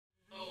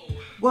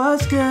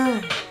What's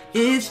good?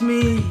 It's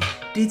me,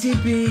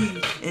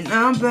 DTB, and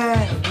I'm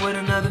back with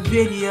another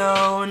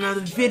video.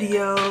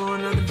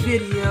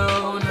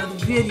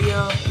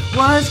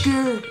 What's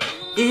good?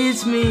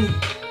 It's me,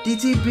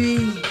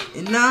 DTB,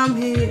 and I'm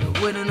here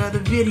with another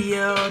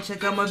video.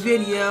 Check out my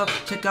video,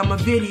 check out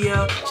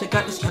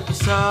this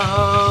episode.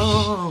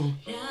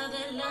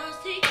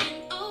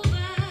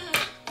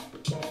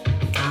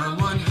 I'm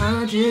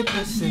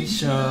 100%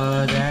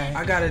 sure that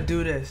I gotta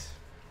do this.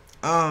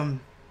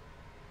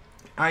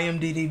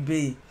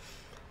 IAMDDB,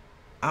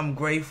 I'm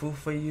grateful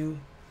for you.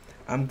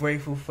 I'm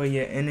grateful for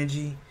your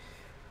energy,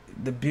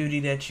 the beauty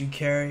that you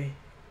carry.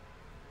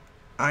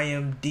 I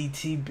am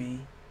DTB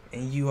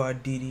and you are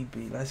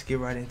DDB. Let's get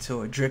right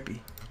into it.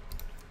 Drippy.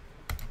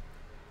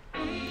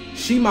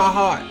 She my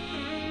heart,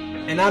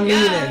 and I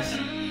mean this.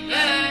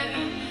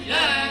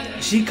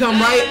 She come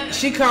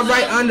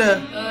right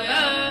under.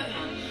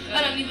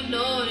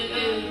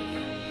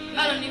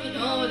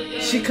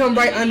 She come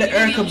right under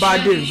Erica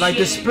Badu. Like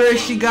the spirit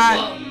she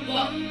got.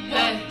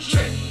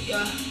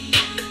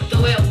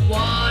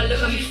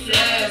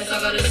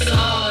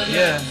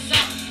 Yeah.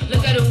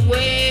 Look at the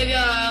wave,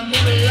 yeah.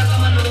 Moving like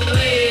I'm on the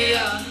way,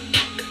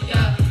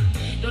 yeah.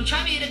 Don't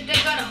try me today,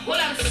 got a whole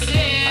lot to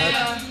say,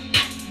 yeah.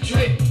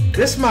 Drip.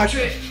 This my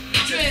drip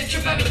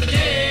every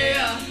day,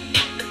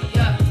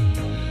 yeah.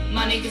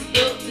 My niggas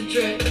built to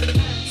drip.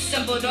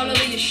 Simpled all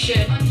over your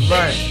shit.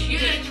 Right. You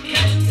didn't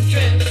catch the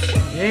drip.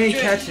 You ain't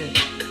catch it.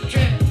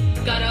 Drip.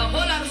 Got a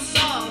whole lot of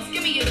sauce.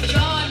 Give me a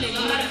jar,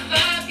 nigga. Matter of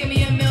fact, give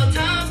me a meal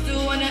times two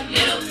on that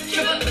little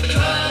trip up the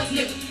drugs,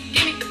 nigga.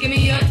 Give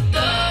me a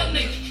thug,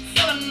 nigga.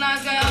 So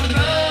nice guy, I'm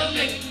rough,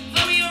 nigga.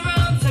 Throw me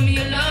around, tell me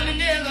you love me,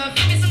 nigga.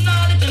 Give me some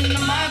knowledge and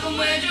I'm not gonna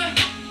wedge you.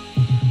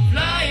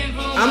 Flying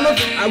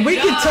from we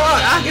can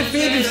talk. I can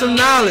feed you some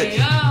knowledge.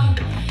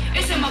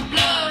 It's in my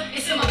blood,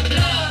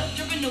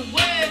 dripping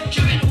away.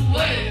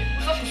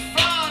 Fuck a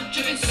fraud,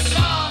 dripping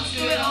songs,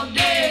 do it all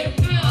day.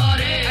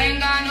 I ain't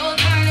got no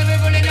time to be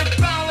running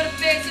around with a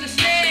face to the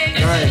snake.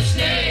 Right.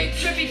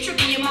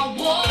 Trippy in my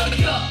wall,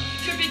 yeah.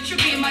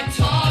 Trippy in my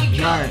talk,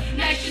 yeah. Right.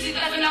 Next you see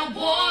that when I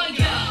walk,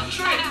 yeah.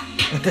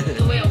 Trip.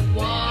 The way I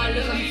walk,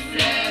 look at me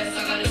flex, I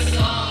got a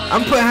song.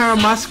 I'm putting her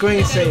on my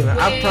screensaver,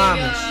 I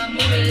promise.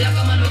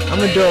 I'm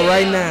gonna do it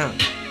right now.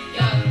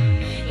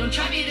 Don't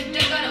try me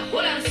today, got a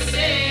whole lot to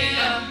say,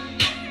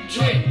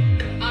 Drip,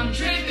 I'm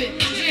dripping,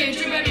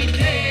 drip every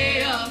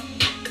day,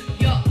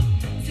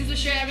 Since we're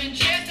sharing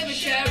checks, then we're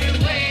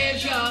sharing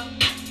waves,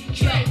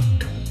 Drip,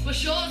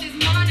 what's yours is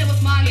mine, and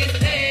what's mine gets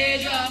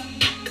paid,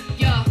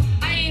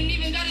 I ain't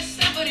even got a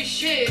step for this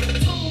shit.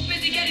 Too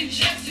busy getting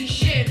checks and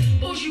shit.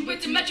 Bougie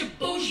with to match a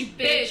bougie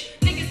bitch.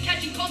 Niggas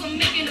catching calls, I'm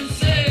making them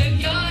sick.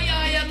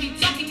 Yeah, keep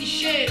talking your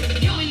shit.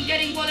 You ain't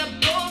getting what a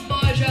blow boy,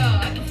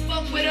 I can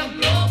fuck with a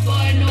blow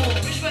boy, no.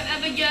 Rich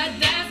forever, yeah,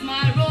 that's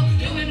my role.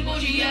 Doing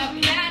bougie, yeah,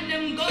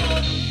 platinum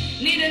gold.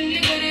 Need a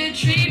nigga to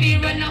treat me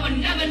right now.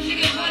 Another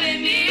nigga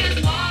calling me his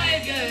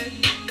wife, yeah.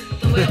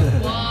 The way I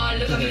walk,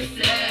 look at me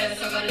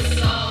flex, I got a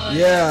song.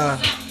 Yeah.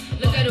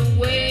 Look at the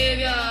wave,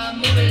 yeah.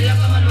 Moving like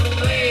I'm on the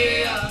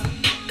way,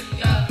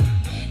 yeah.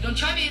 Don't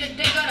try me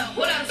today, got a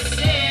whole lot to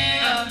say,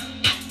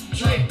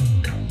 Drip.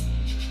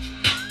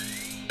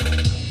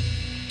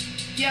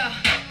 Yeah,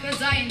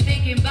 cause I ain't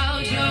thinking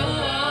about you.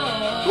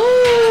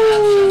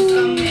 Options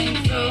coming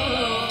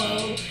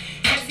through.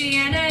 Sexy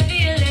and I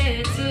feel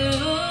it too.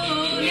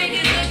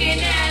 Niggas looking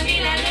at me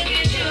like, look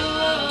at you,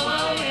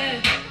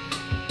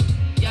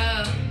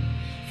 yeah.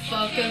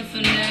 Fucking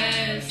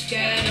finesse,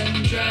 get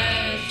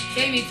undressed.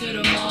 Take me to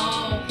the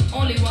mall,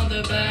 only want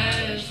the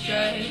best,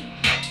 Jay.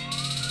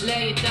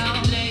 Lay it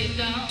down,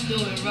 do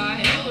it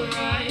right,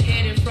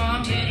 hit it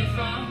from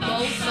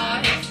both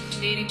sides.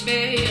 DTB,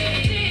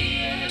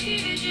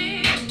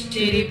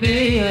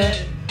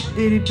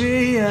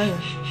 yeah.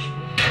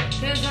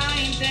 Cause I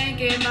ain't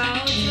thinking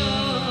about you.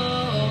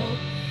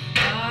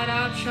 Got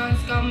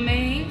options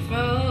coming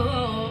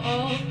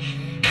through.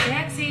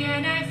 Sexy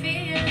and I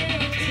feel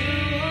it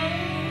too.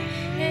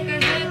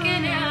 Niggas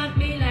looking at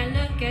me like,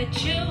 look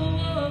at you.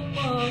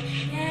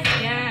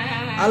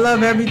 Yeah. I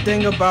love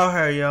everything about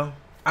her, yo.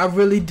 I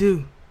really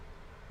do.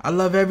 I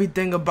love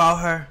everything about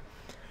her.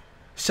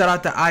 Shout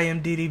out to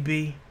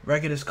IAMDDB.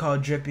 Record is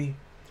called Drippy.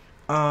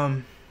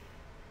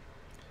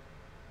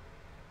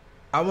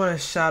 I want to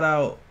shout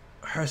out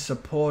her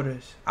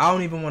supporters. I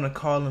don't even want to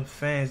call them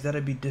fans.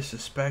 That'd be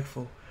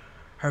disrespectful.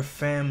 Her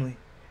family.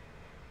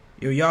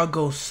 Yo, y'all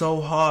go so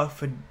hard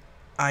for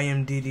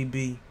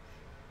IAMDDB.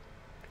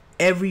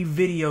 Every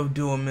video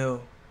do a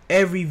mill.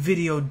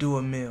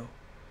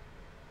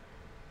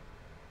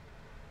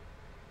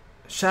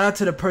 Shout out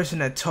to the person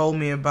that told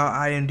me about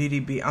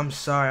IAMDDB. I'm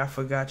sorry, I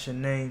forgot your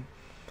name.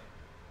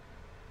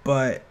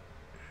 But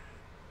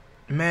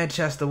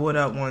Manchester, what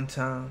up one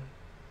time?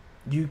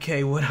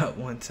 UK, what up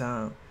one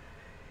time?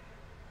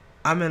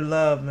 I'm in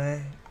love,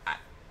 man.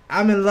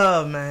 I'm in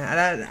love,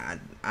 man.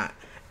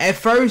 At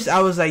first,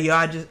 I was like, yo,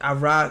 I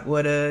rock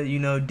with her, you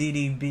know,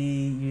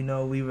 DDB, you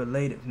know, we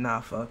related.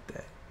 Nah, fuck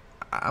that.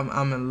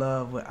 I'm in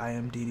love with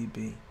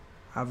IAMDDB.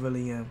 I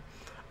really am.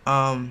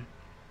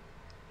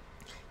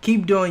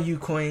 Keep doing you,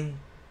 Queen.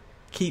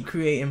 Keep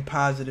creating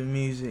positive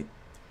music.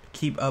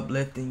 Keep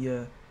uplifting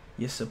your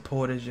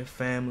supporters, your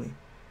family.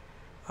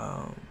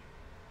 And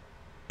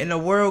the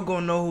world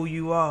gonna know who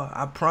you are.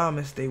 I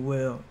promise they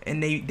will.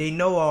 And they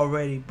know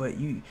already, but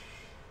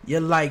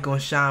your light gonna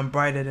shine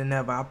brighter than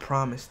ever. I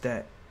promise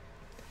that.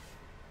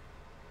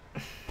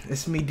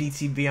 It's me,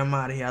 DTB. I'm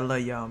out of here. I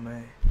love y'all,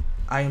 man.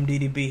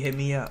 IAMDDB, hit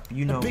me up.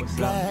 You know what's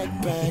up.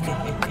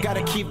 I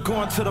gotta keep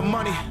going to the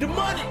money.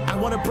 I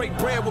wanna break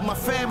bread with my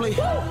family.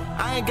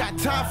 I ain't got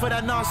time for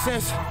that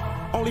nonsense.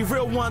 Only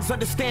real ones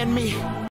understand me.